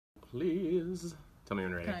please. Tell me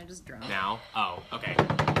when you're ready. Can I just drum? Now? Oh, okay.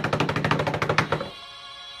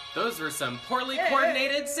 Those were some poorly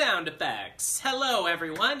coordinated sound effects. Hello,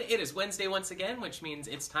 everyone. It is Wednesday once again, which means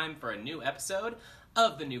it's time for a new episode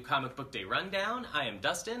of the new Comic Book Day Rundown. I am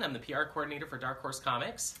Dustin. I'm the PR coordinator for Dark Horse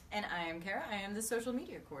Comics. And I am Kara. I am the social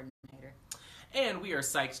media coordinator. And we are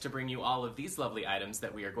psyched to bring you all of these lovely items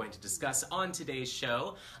that we are going to discuss on today's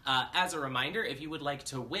show. As a reminder, if you would like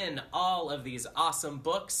to win all of these awesome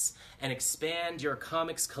books and expand your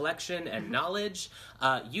comics collection and knowledge,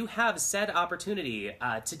 you have said opportunity.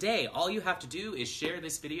 Today, all you have to do is share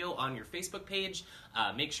this video on your Facebook page.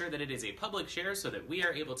 Make sure that it is a public share so that we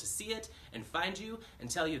are able to see it and find you and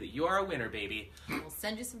tell you that you are a winner, baby. We'll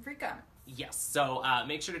send you some free comics. Yes, so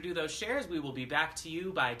make sure to do those shares. We will be back to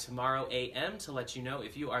you by tomorrow a.m. to let you know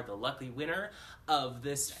if you are the lucky winner of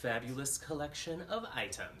this fabulous collection of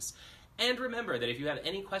items. And remember that if you have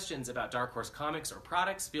any questions about Dark Horse Comics or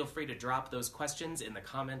products, feel free to drop those questions in the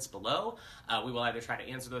comments below. We will either try to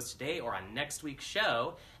answer those today or on next week's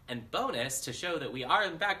show. And bonus, to show that we are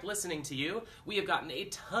in fact listening to you, we have gotten a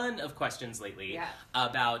ton of questions lately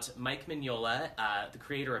about Mike Mignola, the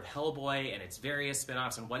creator of Hellboy and its various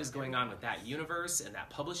spin-offs, and what is going on with that universe and that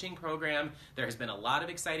publishing program. There has been a lot of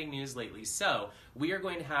exciting news lately, so we are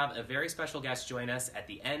going to have a very special guest join us at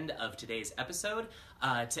the end of today's episode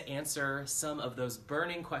to answer some of those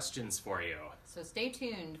burning questions for you. So stay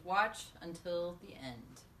tuned. Watch until the end,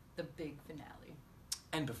 the big finale.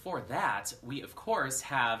 And before that, we, of course,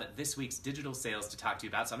 have this week's digital sales to talk to you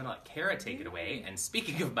about, so I'm going to let Kara take it away. And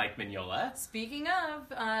speaking of Mike Mignola... Speaking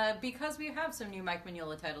of, because we have some new Mike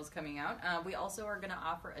Mignola titles coming out, we also are going to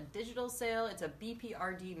offer a digital sale. It's a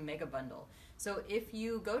BPRD mega bundle. So if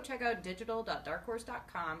you go check out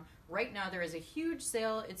digital.darkhorse.com, right now there is a huge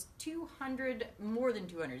sale. It's more than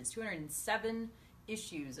 200. It's 207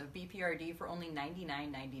 issues of BPRD for only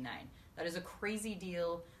 $99.99. That is a crazy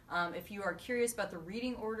deal. If you are curious about the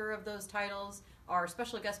reading order of those titles, our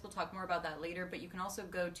special guest will talk more about that later, but you can also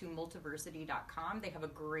go to multiversity.com. They have a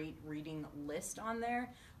great reading list on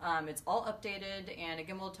there. It's all updated, and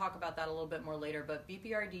again, we'll talk about that a little bit more later, but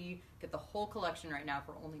BPRD, get the whole collection right now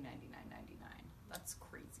for only $99.99. That's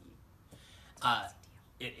crazy.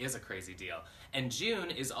 It is a crazy deal. And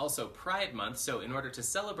June is also Pride Month, so in order to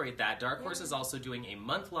celebrate that, Dark Horse is also doing a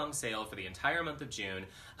month-long sale for the entire month of June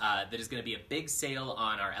that is going to be a big sale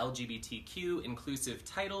on our LGBTQ inclusive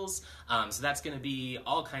titles. So that's going to be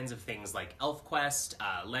all kinds of things like ElfQuest,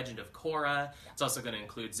 Legend of Korra. It's also going to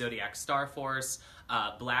include Zodiac Star Force.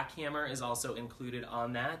 Black Hammer is also included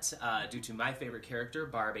on that due to my favorite character,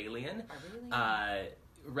 Barb Alien.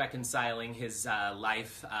 Reconciling his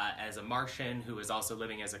life as a Martian who is also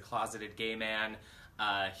living as a closeted gay man,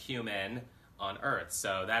 human on Earth.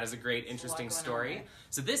 So that is a great, interesting story.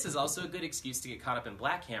 So this is also a good excuse to get caught up in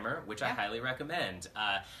Black Hammer, which I highly recommend.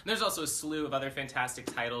 And there's also a slew of other fantastic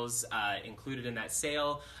titles included in that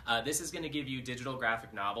sale. This is going to give you digital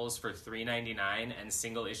graphic novels for $3.99 and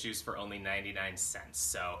single issues for only 99 cents.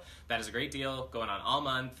 So that is a great deal going on all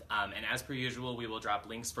month. And as per usual, we will drop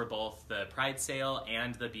links for both the Pride sale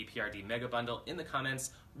and the BPRD Mega Bundle in the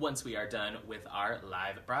comments once we are done with our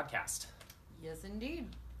live broadcast. Yes, indeed.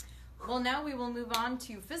 Well, now we will move on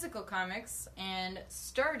to physical comics, and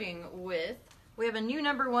starting with, we have a new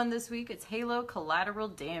 #1 this week. It's Halo Collateral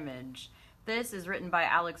Damage. This is written by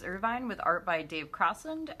Alex Irvine with art by Dave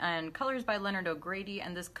Crossland and colors by Leonard O'Grady,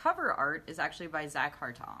 and this cover art is actually by Zach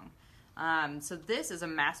Hartong. So this is a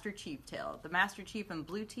Master Chief tale. The Master Chief and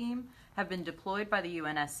Blue Team have been deployed by the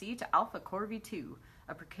UNSC to Alpha Corvi 2,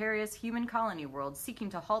 a precarious human colony world seeking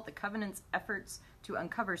to halt the Covenant's efforts to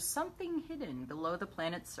uncover something hidden below the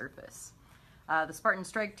planet's surface. The Spartan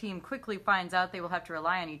Strike Team quickly finds out they will have to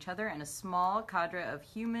rely on each other and a small cadre of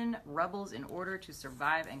human rebels in order to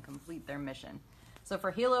survive and complete their mission. So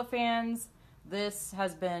for Halo fans, this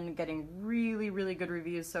has been getting really, really good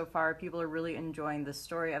reviews so far. People are really enjoying the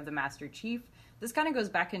story of the Master Chief. This kind of goes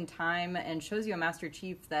back in time and shows you a Master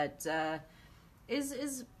Chief that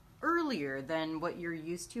is earlier than what you're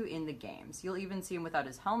used to in the games. You'll even see him without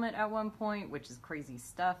his helmet at one point, which is crazy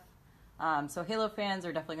stuff. So Halo fans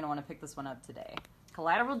are definitely going to want to pick this one up today.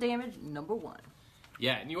 Collateral Damage #1.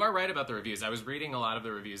 Yeah, and you are right about the reviews. I was reading a lot of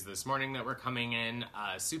the reviews this morning that were coming in,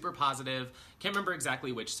 super positive. Can't remember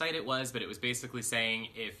exactly which site it was, but it was basically saying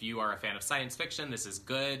if you are a fan of science fiction, this is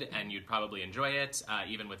good, and you'd probably enjoy it,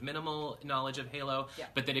 even with minimal knowledge of Halo. Yeah.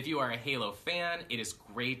 But that if you are a Halo fan, it is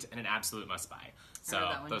great and an absolute must-buy.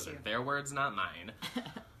 So those are their words, not mine.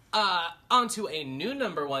 On to a new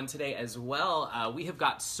number one today as well. We have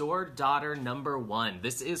got Sword Daughter number one.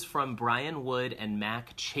 This is from Brian Wood and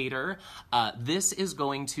Mack Chater. This is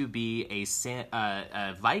going to be a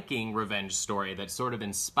Viking revenge story that's sort of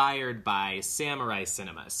inspired by samurai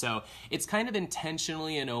cinema. So it's kind of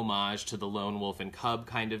intentionally an homage to the Lone Wolf and Cub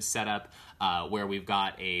kind of setup, where we've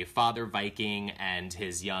got a father Viking and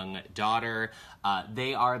his young daughter.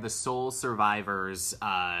 They are the sole survivors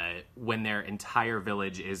when their entire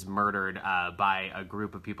village is murdered by a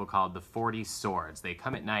group of people called the 40 Swords. They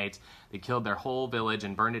come at night, they killed their whole village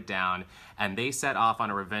and burned it down, and they set off on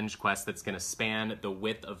a revenge quest that's going to span the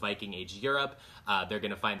width of Viking Age Europe. They're going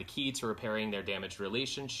to find the key to repairing their damaged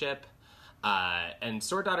relationship. And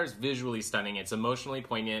Sword Daughter's visually stunning. It's emotionally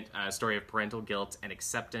poignant, story of parental guilt and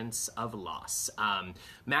acceptance of loss.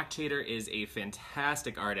 Mack Chater is a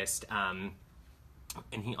fantastic artist,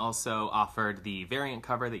 and he also offered the variant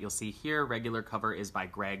cover that you'll see here. Regular cover is by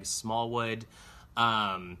Greg Smallwood.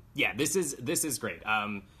 Yeah, this is great.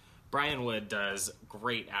 Brian Wood does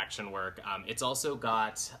great action work. It's also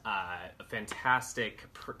got a fantastic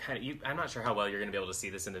I'm not sure how well you're going to be able to see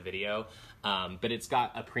this in the video, but it's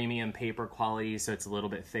got a premium paper quality, so it's a little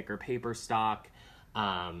bit thicker paper stock.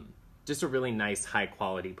 Just a really nice,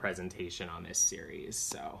 high-quality presentation on this series.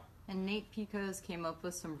 So. And Nate Piekos came up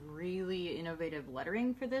with some really innovative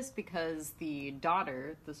lettering for this because the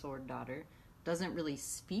daughter, the sword daughter, doesn't really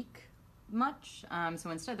speak much.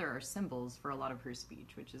 So instead there are symbols for a lot of her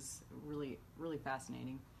speech, which is really, really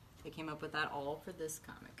fascinating. They came up with that all for this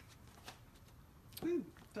comic. Ooh,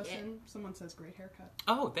 Dustin, someone says great haircut.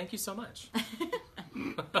 Oh, thank you so much.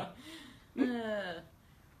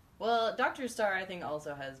 Well, Dr. Star, I think,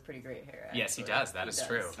 also has pretty great hair. Actually. Yes, he does. That is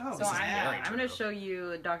true. Oh, so I'm going to show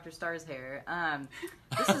you Dr. Star's hair.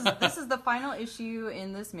 This is the final issue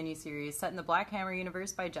in this miniseries set in the Black Hammer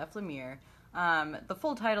universe by Jeff Lemire. The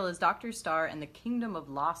full title is Dr. Star and the Kingdom of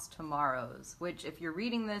Lost Tomorrows, which, if you're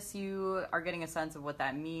reading this, you are getting a sense of what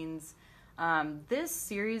that means. This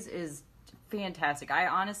series is fantastic. I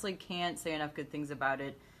honestly can't say enough good things about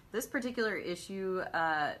it. This particular issue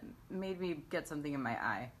made me get something in my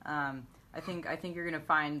eye. I think you're going to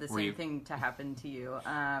find the same thing to happen to you.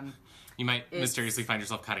 You might mysteriously find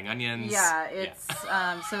yourself cutting onions. Yeah, it's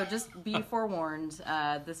so just be forewarned.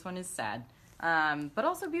 This one is sad, but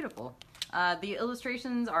also beautiful. The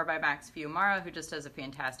illustrations are by Max Fiumara, who just does a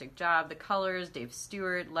fantastic job. The colors, Dave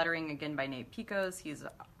Stewart, lettering again by Nate Piekos. He's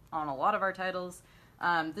on a lot of our titles.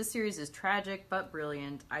 This series is tragic but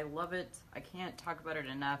brilliant. I love it. I can't talk about it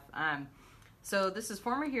enough. So this is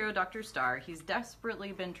former hero Dr. Star. He's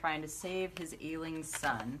desperately been trying to save his ailing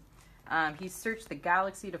son. He's searched the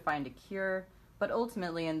galaxy to find a cure, but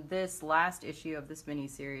ultimately in this last issue of this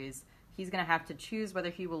miniseries, he's going to have to choose whether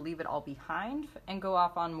he will leave it all behind and go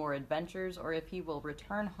off on more adventures, or if he will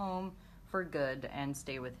return home for good and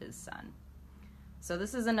stay with his son. So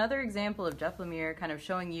this is another example of Jeff Lemire kind of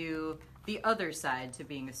showing you the other side to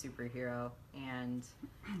being a superhero. And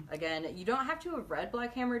again, you don't have to have read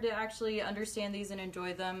Black Hammer to actually understand these and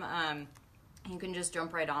enjoy them. You can just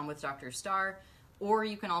jump right on with Dr. Star, or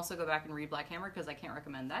you can also go back and read Black Hammer, because I can't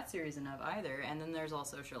recommend that series enough either. And then there's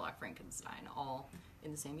also Sherlock Frankenstein, all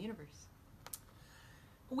in the same universe.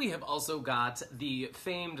 We have also got the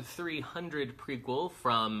famed 300 prequel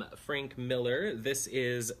from Frank Miller. This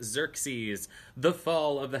is Xerxes, The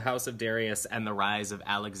Fall of the House of Darius and the Rise of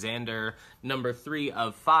Alexander, number 3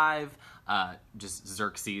 of 5, just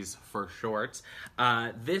Xerxes for short.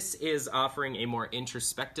 This is offering a more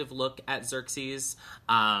introspective look at Xerxes.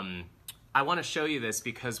 I want to show you this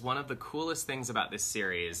because one of the coolest things about this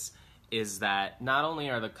series is that not only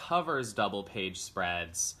are the covers double page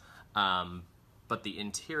spreads, but the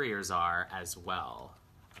interiors are as well.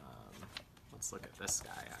 Let's look at this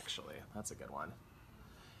guy, actually. That's a good one.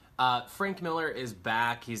 Frank Miller is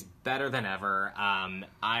back. He's better than ever. I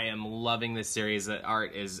am loving this series. The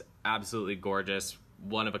art is absolutely gorgeous.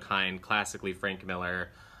 One of a kind, classically Frank Miller.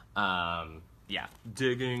 Yeah,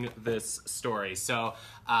 digging this story. So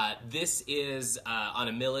this is on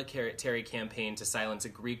a military campaign to silence a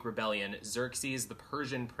Greek rebellion. Xerxes, the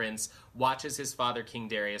Persian prince, watches his father, King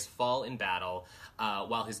Darius, fall in battle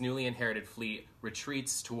while his newly inherited fleet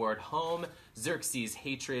retreats toward home. Xerxes'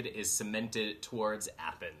 hatred is cemented towards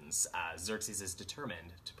Athens. Xerxes is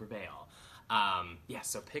determined to prevail. Yeah,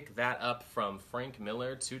 so pick that up from Frank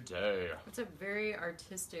Miller today. It's a very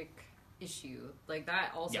artistic issue. Like,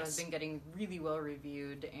 that also has been getting really well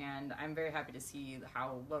reviewed, and I'm very happy to see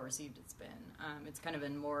how well received it's been. It's kind of a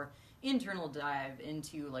more internal dive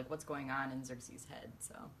into like what's going on in Xerxes' head,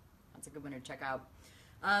 so that's a good one to check out.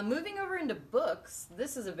 Moving over into books,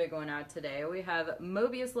 this is a big one out today. We have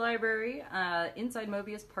Moebius Library, Inside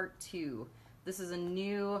Moebius Part 2. This is a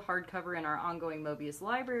new hardcover in our ongoing Moebius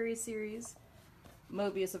Library series.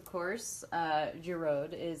 Moebius, of course,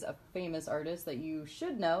 Giraud, is a famous artist that you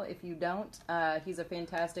should know. If you don't, he's a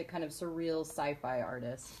fantastic kind of surreal sci-fi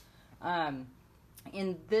artist.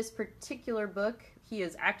 In this particular book, he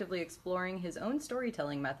is actively exploring his own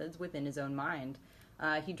storytelling methods within his own mind.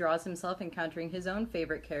 He draws himself encountering his own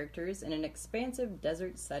favorite characters in an expansive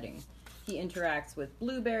desert setting. He interacts with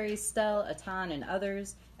Blueberry, Stell, Atan, and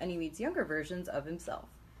others, and he meets younger versions of himself.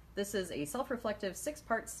 This is a self-reflective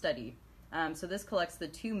 6-part study. So this collects the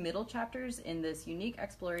 2 middle chapters in this unique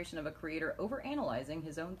exploration of a creator overanalyzing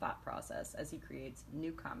his own thought process as he creates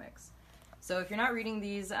new comics. So if you're not reading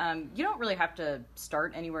these, you don't really have to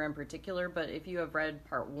start anywhere in particular, but if you have read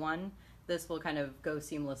part 1, this will kind of go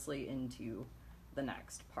seamlessly into the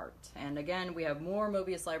next part. And again, we have more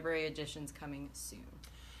Moebius Library editions coming soon.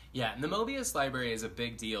 Yeah, and the Moebius Library is a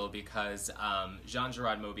big deal because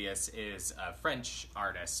Jean-Giraud Moebius is a French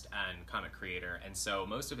artist and comic creator, and so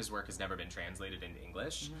most of his work has never been translated into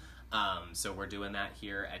English. So we're doing that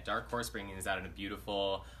here at Dark Horse, bringing these out in a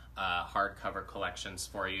beautiful hardcover collections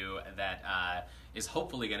for you that is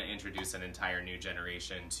hopefully going to introduce an entire new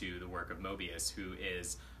generation to the work of Moebius, who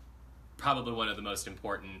is probably one of the most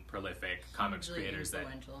important, prolific comics creators that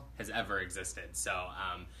has ever existed. So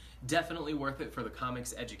definitely worth it for the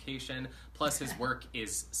comics education. Plus, his work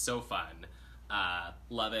is so fun.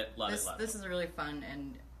 Love it, love it. This is a really fun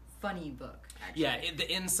and funny book, actually. Yeah,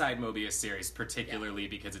 the Inside Moebius series, particularly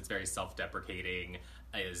because it's very self-deprecating,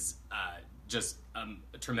 is just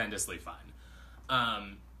tremendously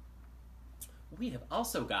fun. We have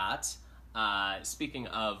also got, speaking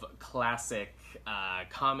of classic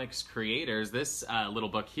comics creators, this little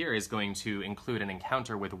book here is going to include an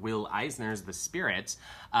encounter with Will Eisner's The Spirit.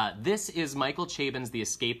 This is Michael Chabon's The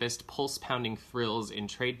Escapist, pulse-pounding thrills in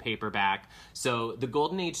trade paperback. So the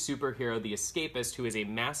Golden Age superhero, The Escapist, who is a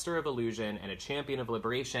master of illusion and a champion of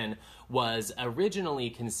liberation, was originally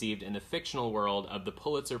conceived in the fictional world of the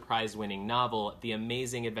Pulitzer Prize-winning novel The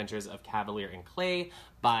Amazing Adventures of Cavalier and Clay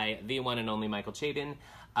by the one and only Michael Chabon.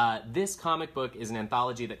 This comic book is an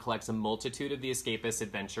anthology that collects a multitude of the Escapist's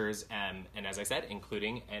adventures, and as I said,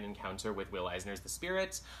 including an encounter with Will Eisner's The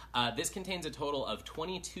Spirit. This contains a total of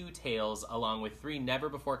 22 tales, along with 3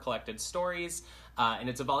 never-before-collected stories, and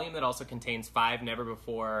it's a volume that also contains 5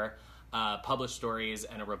 never-before published stories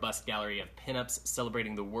and a robust gallery of pinups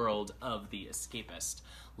celebrating the world of The Escapist.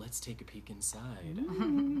 Let's take a peek inside.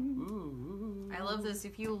 Ooh. I love this.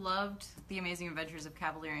 If you loved The Amazing Adventures of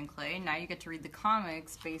Cavalier and Clay, now you get to read the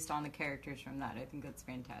comics based on the characters from that. I think that's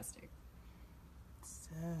fantastic.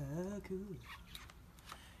 So cool.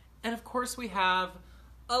 And of course we have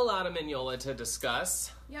a lot of Mignola to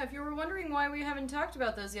discuss. Yeah, if you were wondering why we haven't talked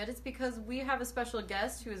about those yet, it's because we have a special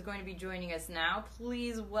guest who is going to be joining us now.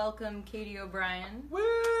 Please welcome Katie O'Brien. Woo!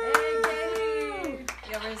 Hey, Katie!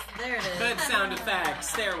 Yeah, there it is. Good sound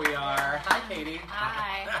effects. There we are. Hi, Katie.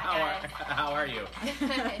 Hi. How are you?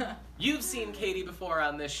 You've seen Katie before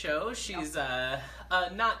on this show. She's a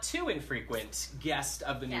not too infrequent guest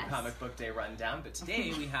of the New Comic Book Day Rundown, but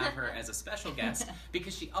today we have her as a special guest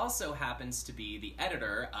because she also happens to be the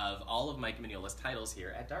editor of all of Mike Mignola's titles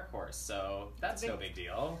here at Dark Horse, so that's no big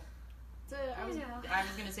deal. I was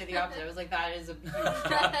going to say the opposite. I was like, that is a huge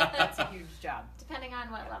job. That's a huge job. Depending on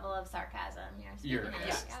what level of sarcasm you're speaking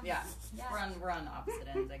of. Yeah. We're on opposite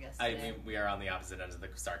ends, I guess. I mean, we are on the opposite ends of the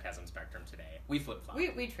sarcasm spectrum today. We flip-flop.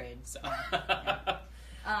 We trade. So.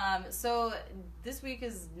 So this week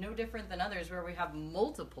is no different than others where we have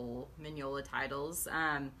multiple Mignola titles.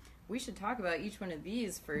 We should talk about each one of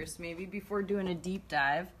these first, maybe, before doing a deep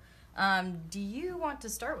dive. Do you want to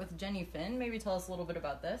start with Jenny Finn? Maybe tell us a little bit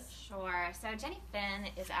about this. Sure. So Jenny Finn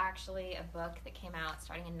is actually a book that came out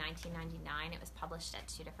starting in 1999. It was published at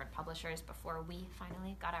 2 different publishers before we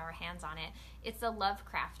finally got our hands on it. It's a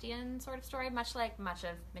Lovecraftian sort of story, much like much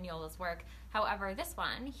of Mignola's work. However, this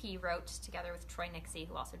one he wrote together with Troy Nixey,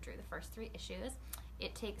 who also drew the first 3 issues.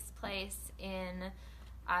 It takes place in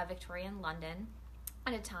Victorian London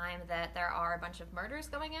at a time that there are a bunch of murders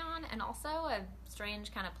going on, and also a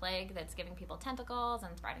strange kind of plague that's giving people tentacles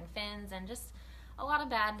and spreading fins, and just a lot of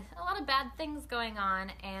bad things going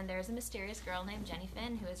on. And there's a mysterious girl named Jenny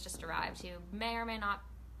Finn who has just arrived, who may or may not,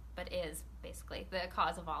 but is basically the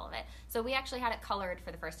cause of all of it. So we actually had it colored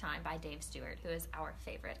for the first time by Dave Stewart, who is our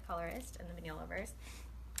favorite colorist in the Mignolaverse.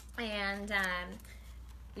 And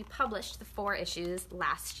we published the 4 issues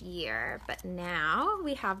last year, but now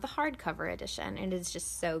we have the hardcover edition, and it's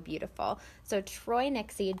just so beautiful. So Troy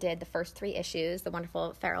Nixey did the first 3 issues. The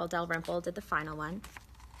wonderful Farrell Dalrymple did the final one.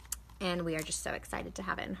 And we are just so excited to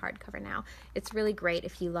have it in hardcover now. It's really great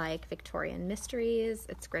if you like Victorian mysteries.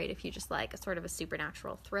 It's great if you just like a sort of a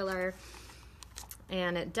supernatural thriller.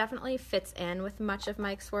 And it definitely fits in with much of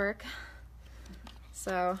Mike's work.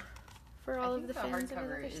 So, for all of the fans of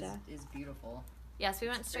hardcover the show. is beautiful. Yes, we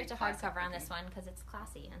went straight to hardcover on looking. this one because it's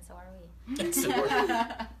classy, and so are we. It's important.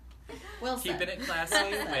 Well said. Keeping it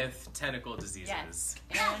classy with tentacle diseases. Yes.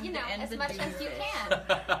 Yeah, you know, and as the much doom as you fish. can.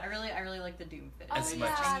 I really like the doom fish. Oh As much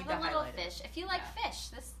yeah, as- need the to little highlight it. fish. If you like Yeah. fish,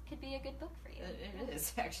 this could be a good book for you. It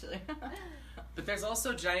is actually. But there's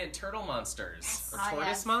also giant turtle monsters, or Ah, tortoise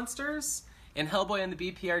yes. monsters, in Hellboy and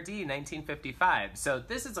the BPRD 1955. So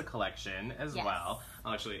this is a collection as Yes. well.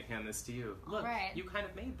 I'll actually hand this to you. Look, Right. you kind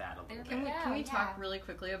of made that a little There bit. Can we, Yeah, can we yeah. talk really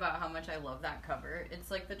quickly about how much I love that cover? It's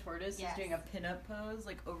like the tortoise Yes. is doing a pinup pose,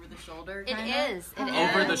 like over the shoulder. It kinda. is. It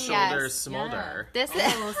Over is. the shoulder Yes. smolder. This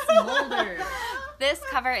Oh, smolder. This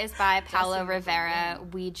cover is by Paulo Jesse Rivera.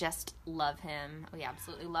 Villarrubia. We just love him. We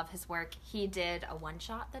absolutely love his work. He did a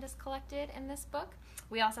one-shot that is collected in this book.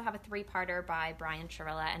 We also have a three-parter by Brian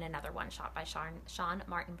Chirilla and another one-shot by Sean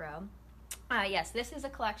Martinborough. Yes, this is a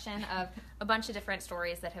collection of a bunch of different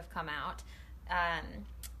stories that have come out.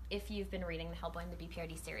 If you've been reading the Hellboy and the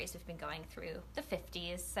BPRD series, we've been going through the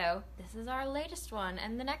 50s. So this is our latest one.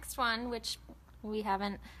 And the next one, which we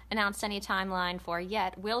haven't announced any timeline for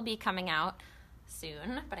yet, will be coming out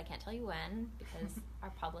soon, but I can't tell you when because our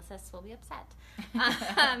publicists will be upset.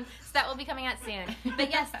 So that will be coming out soon. But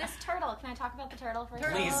yes, this turtle. Can I talk about the turtle for a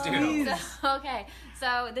second? Please do. So, okay,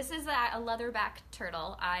 so this is a leatherback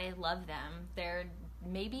turtle. I love them. They're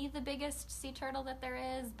maybe the biggest sea turtle that there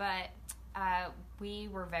is, but we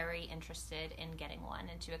were very interested in getting one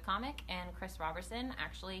into a comic, and Chris Robertson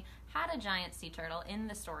actually had a giant sea turtle in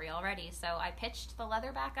the story already. So I pitched the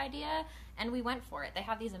leatherback idea, and we went for it. They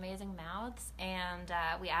have these amazing mouths, and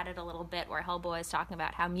we added a little bit where Hellboy is talking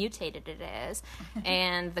about how mutated it is,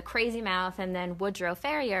 and the crazy mouth, and then Woodrow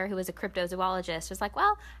Ferrier, who is a cryptozoologist, was like,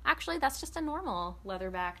 well, actually, that's just a normal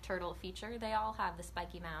leatherback turtle feature. They all have the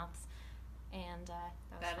spiky mouths. And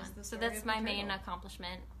that was is fun. the So story that's of my the main turtle.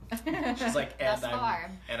 accomplishment. She's like, Thus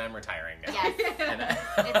far. and I'm retiring now. Yes.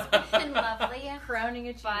 It's been lovely. Crowning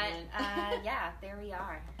But achievement. yeah, there we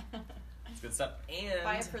are. It's good stuff. And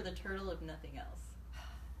Buy it for the turtle if nothing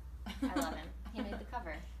else. I love him. He made the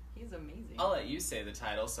cover. He's amazing. I'll let you say the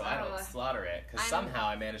title so I Oh. don't slaughter it, because I'm- somehow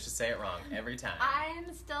I manage to say it wrong every time.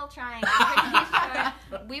 I'm still trying. I'm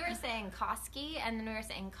pretty sure. We were saying Koski, and then we were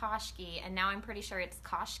saying Koshki, and now I'm pretty sure it's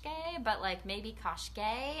Koshke, but like maybe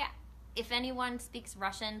Koshke. If anyone speaks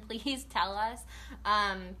Russian, please tell us.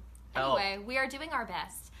 Anyway, we are doing our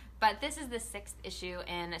best. But this is the 6th issue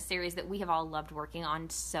in a series that we have all loved working on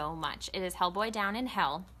so much. It is Hellboy Down in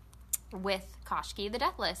Hell with Koshki the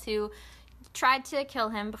Deathless, who tried to kill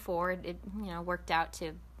him before it worked out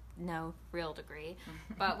to no real degree.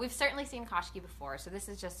 But we've certainly seen Koshki before, so this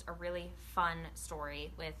is just a really fun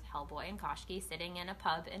story with Hellboy and Koshki sitting in a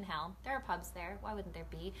pub in hell. There are pubs there, why wouldn't there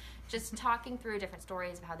be? Just talking through different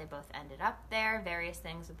stories of how they both ended up there, various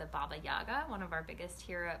things with the Baba Yaga, one of our biggest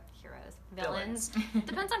villains.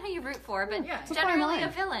 Depends on who you root for, but Yeah. It's a fine generally line. a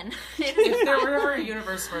villain. If there were ever a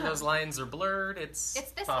universe where those lines are blurred, it's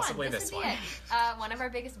It's this possibly one. this would one. be it. One of our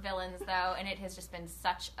biggest villains, though, and it has just been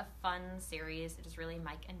such a fun series. It is really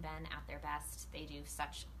Mike and Ben at their best. They do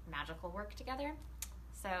such magical work together.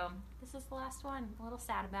 So this is the last one. A little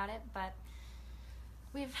sad about it, but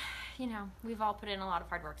we've all put in a lot of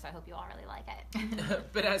hard work, so I hope you all really like it.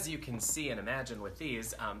 But as you can see and imagine with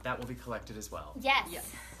these, that will be collected as well. Yes.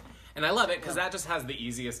 Yes. And I love it because that just has the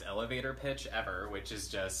easiest elevator pitch ever, which is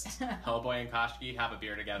just Hellboy and Koshki have a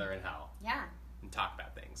beer together in hell Yeah. and talk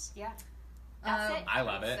about things. Yeah. That's it. I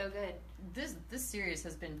love It's it. so good. This series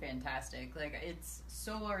has been fantastic. Like, it's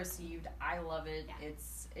so well received. I love it. Yeah.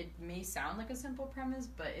 It may sound like a simple premise,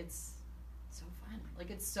 but it's so fun. Like,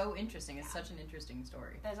 it's so interesting. It's such an interesting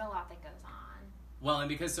story. There's a lot that goes on. Well, and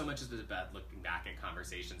because so much of it is about looking back at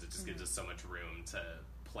conversations, it just gives us so much room to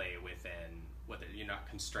play within. You're not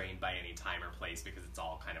constrained by any time or place because it's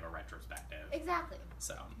all kind of a retrospective. Exactly.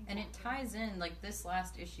 So. And it ties in, like, this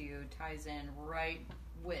last issue ties in right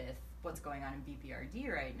with what's going on in BPRD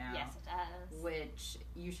right now. Yes, it does. Which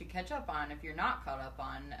you should catch up on if you're not caught up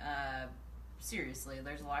on. Seriously,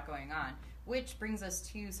 there's a lot going on. Which brings us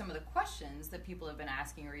to some of the questions that people have been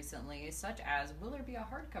asking recently, such as, will there be a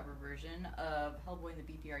hardcover version of Hellboy and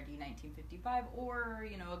the BPRD 1955, or,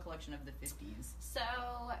 a collection of the 50s? So,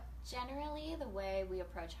 generally, the way we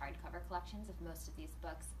approach hardcover collections of most of these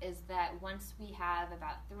books is that once we have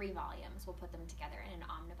about 3 volumes, we'll put them together in an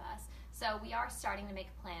omnibus. So, we are starting to make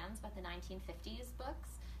plans about the 1950s books.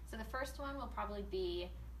 So, the first one will probably be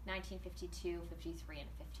 1952, 53, and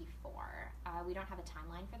 54. We don't have a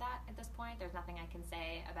timeline for that at this point. There's nothing I can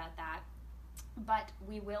say about that. But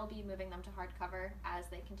we will be moving them to hardcover as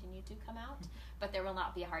they continue to come out. But there will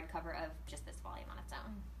not be a hardcover of just this volume on its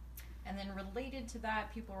own. And then related to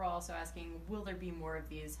that, people were also asking, will there be more of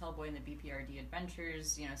these Hellboy and the BPRD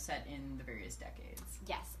adventures, set in the various decades?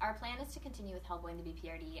 Yes, our plan is to continue with Hellboy and the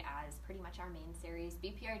BPRD as pretty much our main series.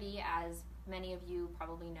 BPRD, as many of you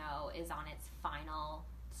probably know, is on its final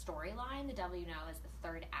storyline. The W know is the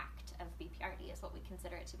third act of BPRD is what we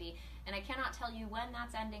consider it to be. And I cannot tell you when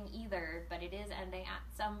that's ending either, but it is ending at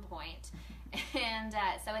some point. And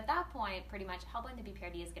so at that point, pretty much Hellboy and the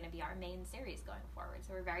BPRD is going to be our main series going forward.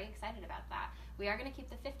 So we're very excited about that. We are going to keep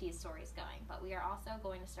the 50s stories going, but we are also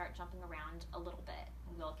going to start jumping around a little bit.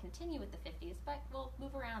 We'll continue with the 50s, but we'll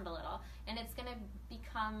move around a little. And it's going to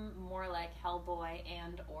become more like Hellboy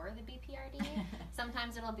and or the BPRD.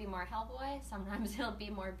 Sometimes it'll be more Hellboy, sometimes it'll be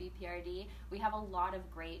more BPRD. We have a lot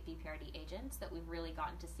of great BPRD agents that we've really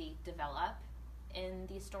gotten to see develop in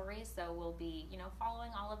these stories, so we'll be,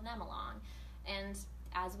 following all of them along. And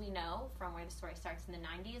as we know from where the story starts in the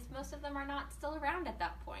 90s, most of them are not still around at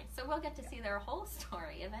that point. So we'll get to see their whole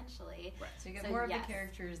story eventually. Right. So you get more of the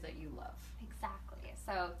characters that you love. Exactly.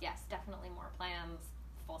 So yes, definitely more plans,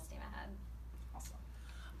 full steam ahead.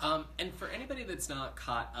 Awesome. And for anybody that's not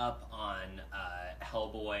caught up on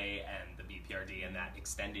Hellboy and the BPRD and that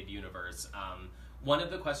extended universe, one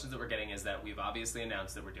of the questions that we're getting is that we've obviously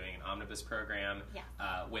announced that we're doing an omnibus program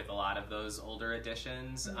with a lot of those older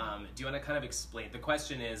editions. Mm-hmm. Do you want to kind of explain? The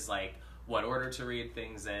question is what order to read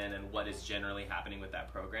things in and what is generally happening with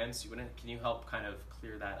that program. So can you help kind of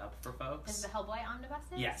clear that up for folks? Is the Hellboy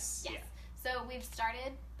omnibuses? Yes. Yeah. So we've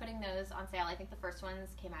started putting those on sale. I think the first ones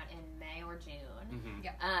came out in May or June. Mm-hmm.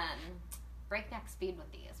 Yeah. Breakneck speed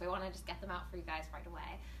with these. We want to just get them out for you guys right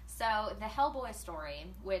away. So the Hellboy story,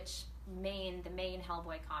 which the main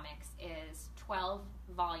Hellboy comics is 12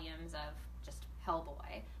 volumes of just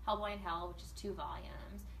Hellboy. Hellboy in Hell, which is 2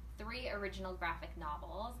 volumes, 3 original graphic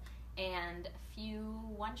novels, and a few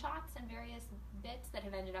one-shots and various bits that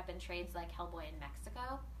have ended up in trades like Hellboy in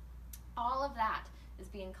Mexico. All of that is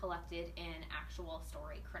being collected in actual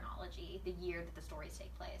story chronology, the year that the stories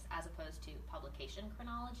take place, as opposed to publication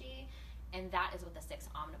chronology, and that is what the 6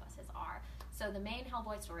 omnibuses are. So the main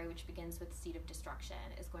Hellboy story, which begins with Seed of Destruction,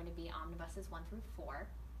 is going to be omnibuses 1 through 4,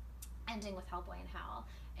 ending with Hellboy in Hell,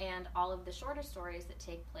 and all of the shorter stories that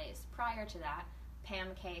take place prior to that,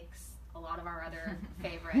 Pancakes, a lot of our other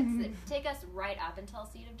favorites that take us right up until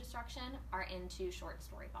Seed of Destruction, are into short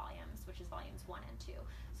story volumes, which is volumes 1 and 2.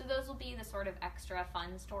 So those will be the sort of extra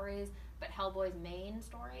fun stories, but Hellboy's main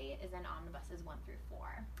story is in omnibuses 1 through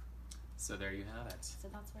 4. So there you have it. So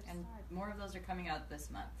that's where to And start. more of those are coming out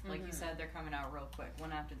this month. Like you said, they're coming out real quick,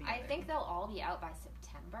 one after the other. I think they'll all be out by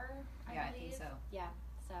September, I believe. I think so. Yeah,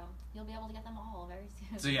 so you'll be able to get them all very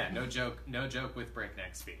soon. So yeah, no joke with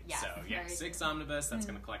breakneck speed. Yes, so yeah, very 6 soon. omnibus, that's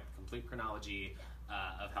going to collect the complete chronology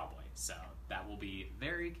of Hellboy. So that will be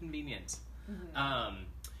very convenient.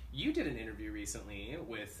 You did an interview recently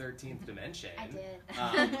with 13th Dimension. I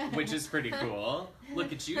did. Which is pretty cool.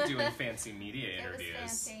 Look at you doing fancy media interviews. It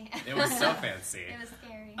was fancy. It was so fancy. It was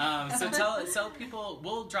scary. So tell people,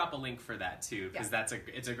 we'll drop a link for that too, because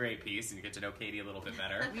it's a great piece and you get to know Katie a little bit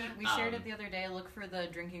better. We shared it the other day. Look for the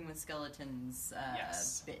Drinking with Skeletons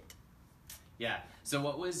bit. Yeah. So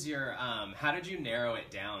what was your, how did you narrow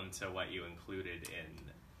it down to what you included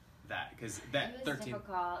in that? Because that it was 13...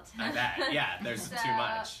 difficult. I bet. Yeah, there's So, too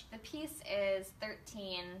much. The piece is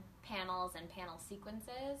 13 panels and panel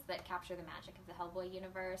sequences that capture the magic of the Hellboy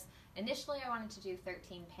universe. Initially, I wanted to do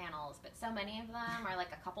 13 panels, but so many of them are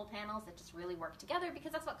like a couple panels that just really work together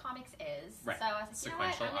because that's what comics is. Right. So I was like, you know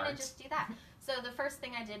what, Sequential I'm going art. to just do that. So the first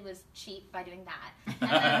thing I did was cheat by doing that.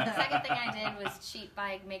 And then the second thing I did was cheat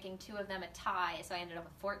by making 2 of them a tie, so I ended up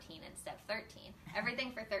with 14 instead of 13.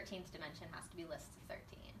 Everything for 13th Dimension has to be lists of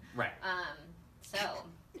 13. Right. So,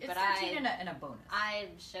 It's but 13 and a bonus. I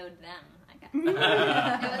showed them, I guess.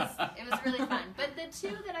 It was really fun. But the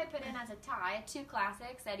 2 that I put in as a tie, 2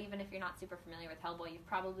 classics that even if you're not super familiar with Hellboy, you've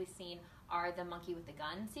probably seen are the Monkey with the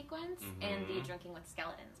Gun sequence and the Drinking with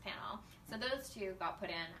Skeletons panel. So those 2 got put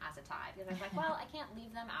in as a tie because I was like, well, I can't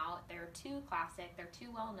leave them out. They're too classic. They're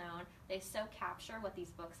too well known. They so capture what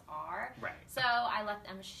these books are. Right. So I let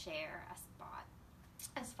them share a spot.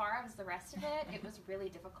 As far as the rest of it, it was really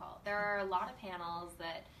difficult. There are a lot of panels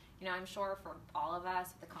that, I'm sure for all of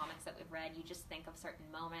us, with the comics that we've read, you just think of certain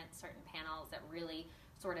moments, certain panels that really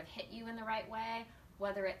sort of hit you in the right way,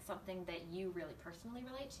 whether it's something that you really personally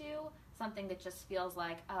relate to, something that just feels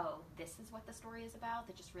like, oh, this is what the story is about,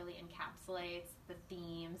 that just really encapsulates the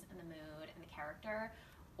themes and the mood and the character,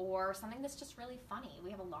 or something that's just really funny. We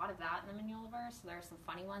have a lot of that in the Mignolaverse, so there are some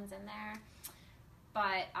funny ones in there.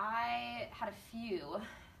 But I had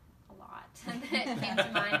a lot, that came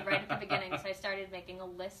to mind right at the beginning, so I started making a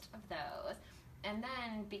list of those. And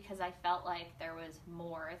then, because I felt like there was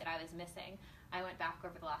more that I was missing, I went back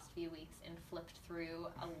over the last few weeks and flipped through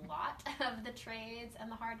a lot of the trades and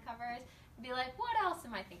the hardcovers and be like, what else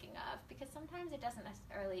am I thinking of? Because sometimes it doesn't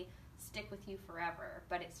necessarily stick with you forever,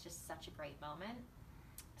 but it's just such a great moment.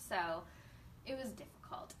 So it was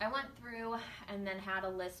difficult. I went through and then had a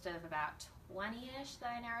list of about 20-ish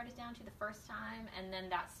that I narrowed it down to the first time, and then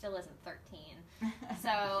that still isn't 13. So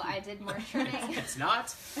I did more trimming. It's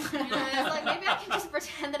not. And I was like, maybe I can just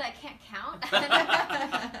pretend that I can't count.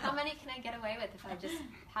 How many can I get away with if I just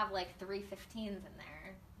have like 3 15s in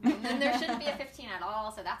there? And then there shouldn't be a 15 at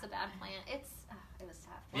all, so that's a bad plan. It was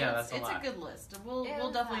tough. Well, Yeah, that's a lot. It's a good list.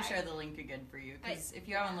 We'll definitely share the link again for you, because if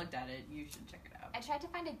you haven't looked at it, you should check it out. I tried to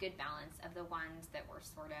find a good balance of the ones that were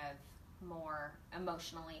sort of more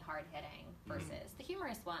emotionally hard-hitting versus the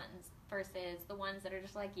humorous ones versus the ones that are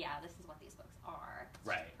just like, yeah, this is what these books are. It's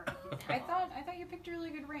Right. just a perfect example. I thought you picked a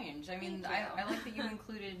really good range. I mean, Thank you. I like that you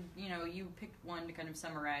included, you picked one to kind of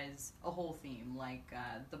summarize a whole theme, like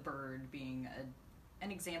the bird being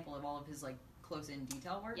an example of all of his like close-in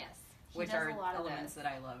detail work. Yes. He Which does are a lot of elements those.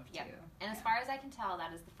 that I love Yep. too. And as far as I can tell,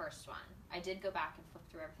 that is the first one. I did go back and flip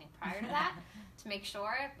through everything prior to that to make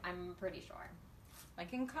sure. I'm pretty sure.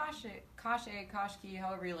 Like in Kashki,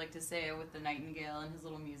 however you like to say it, with the nightingale and his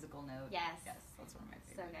little musical note. Yes. Yes, that's one of my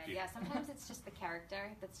So favorites. good. Yeah, sometimes it's just the character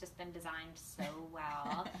that's just been designed so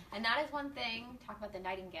well. And that is one thing, talk about the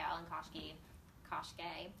nightingale and Kashke.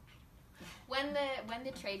 When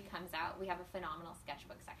the trade comes out, we have a phenomenal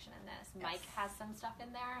sketchbook section in this. Yes. Mike has some stuff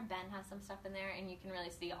in there, Ben has some stuff in there, and you can really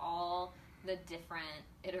see all the different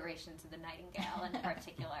iterations of the nightingale in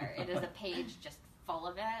particular. It is a page just full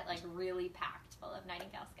of it, like really packed full of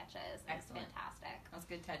nightingale sketches. It's Excellent. fantastic. That's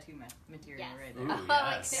good tattoo material Yes. right Ooh, there.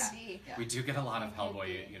 yes. It could be. Yeah. We do get a lot of It could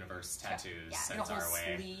Hellboy be. universe tattoos Yeah. sent A whole our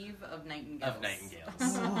way. sleeve of nightingales. Of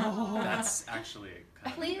nightingales. That's actually kind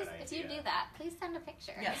of Please, a good idea. if you do that, please send a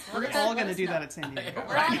picture. Yes. We're let all us going to do know. that at San Diego.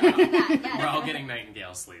 We're all going to do that, yes. We're all getting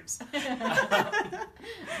nightingale sleeves.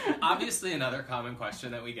 Obviously, another common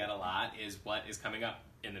question that we get a lot is what is coming up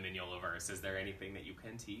in the Mignolaverse. Is there anything that you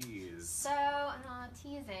can tease? So,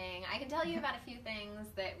 teasing. I can tell you about a few things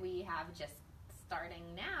that we have just starting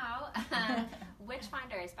now.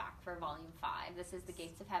 Witchfinder is back for Volume 5. This is The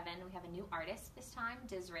Gates of Heaven. We have a new artist this time,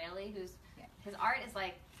 Disraeli, who's his art is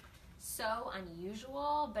like so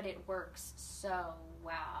unusual, but it works so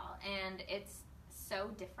well. And it's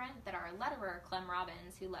so different that our letterer, Clem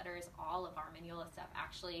Robbins, who letters all of our Mignola stuff,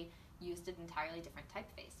 actually used an entirely different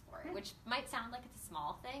typeface for it, which might sound like it's a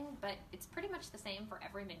small thing, but it's pretty much the same for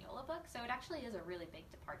every Mignola book, so it actually is a really big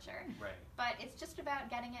departure. Right. But it's just about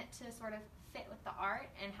getting it to sort of fit with the art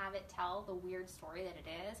and have it tell the weird story that it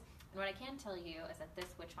is. And what I can tell you is that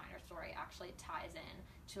this Witchfinder story actually ties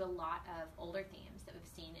in to a lot of older themes that we've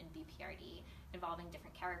seen in BPRD, involving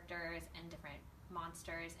different characters and different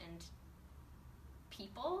monsters and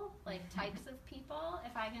people, like types of people,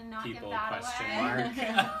 if I can not People, give that question away.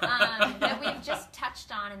 mark. That we've just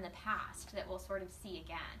touched on in the past that we'll sort of see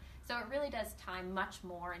again. So it really does tie much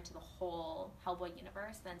more into the whole Hellboy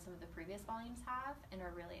universe than some of the previous volumes have in a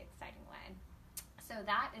really exciting way. So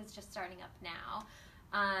that is just starting up now.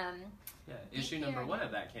 Yeah, issue number 1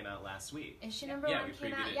 of that came out last week. Issue number Yeah, 1 we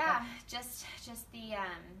came previewed out, it. yeah, just the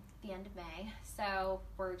end of May. So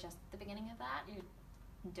we're just at the beginning of that. You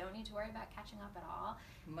don't need to worry about catching up at all.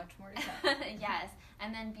 Much more to come. Yes,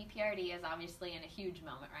 and then BPRD is obviously in a huge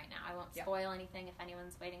moment right now. I won't spoil anything if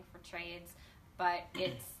anyone's waiting for trades, but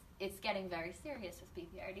it's getting very serious with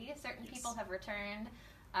BPRD. Certain people have returned.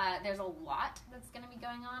 There's a lot that's going to be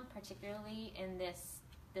going on, particularly in this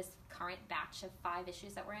current batch of 5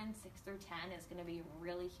 issues that we're in. 6 through 10 is going to be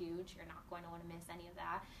really huge. You're not going to want to miss any of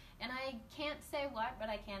that. And I can't say what, but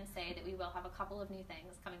I can say that we will have a couple of new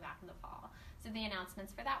things coming back in the fall. So the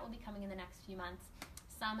announcements for that will be coming in the next few months.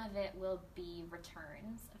 Some of it will be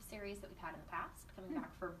returns of series that we've had in the past, coming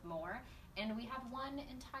back for more. And we have one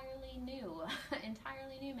entirely new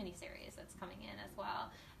miniseries that's coming in as well.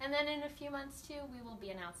 And then in a few months, too, we will be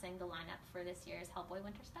announcing the lineup for this year's Hellboy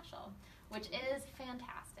Winter Special, which is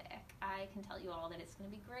fantastic. I can tell you all that it's going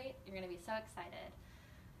to be great. You're going to be so excited.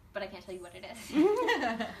 But I can't tell you what it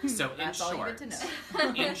is. So That's all you get to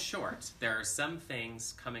know. in short, there are some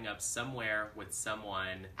things coming up somewhere with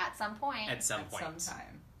someone At some point. at some point.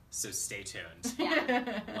 Sometime. So stay tuned.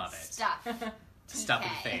 Yeah. Love it. Stuff. Stuff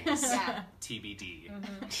and TK. things. Yeah. TBD.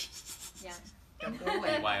 Mm-hmm. Yeah. Don't go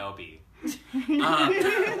away. BYOB.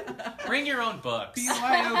 Bring your own books.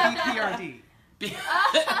 BYOBPRD.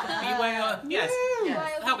 BYO. Yes.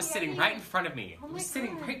 Yes. That was sitting right in front of me. Oh It was my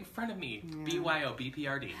sitting God. right in front of me.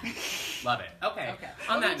 BYOBPRD. Love it. Okay. Okay.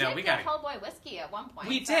 On that note, we got did Hellboy whiskey at one point.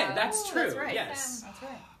 We did. so- That's true. That's right. Yes. That's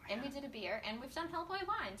right. And we did a beer, and we've done Hellboy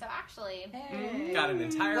wine. So actually, Hey. Got an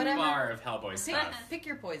entire Whatever. bar of Hellboy Pick, stuff. pick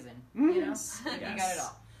your poison. You know? Yes. You got it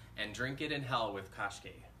all. And drink it in hell with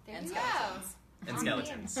Koshke. there And you skeletons. And On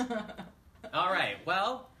skeletons. All right.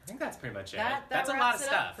 Well, I think that's pretty much it. That That's a wraps lot of it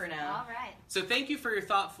stuff. up for go. now. All right. So thank you for your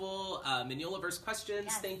thoughtful Mignola-verse questions.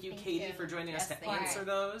 Yes, thank you, thank Katie, you. for joining Yes, us to thank you. answer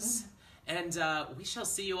those. And we shall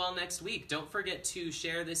see you all next week. Don't forget to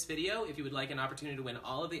share this video if you would like an opportunity to win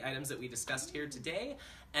all of the items that we discussed here today.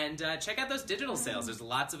 And check out those digital sales. There's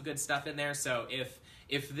lots of good stuff in there. So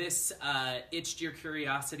if this itched your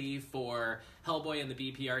curiosity for Hellboy and the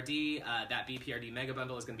BPRD, that BPRD Mega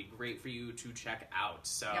Bundle is going to be great for you to check out.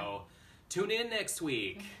 So tune in next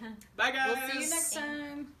week. Bye, guys. We'll see you next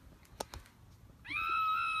time.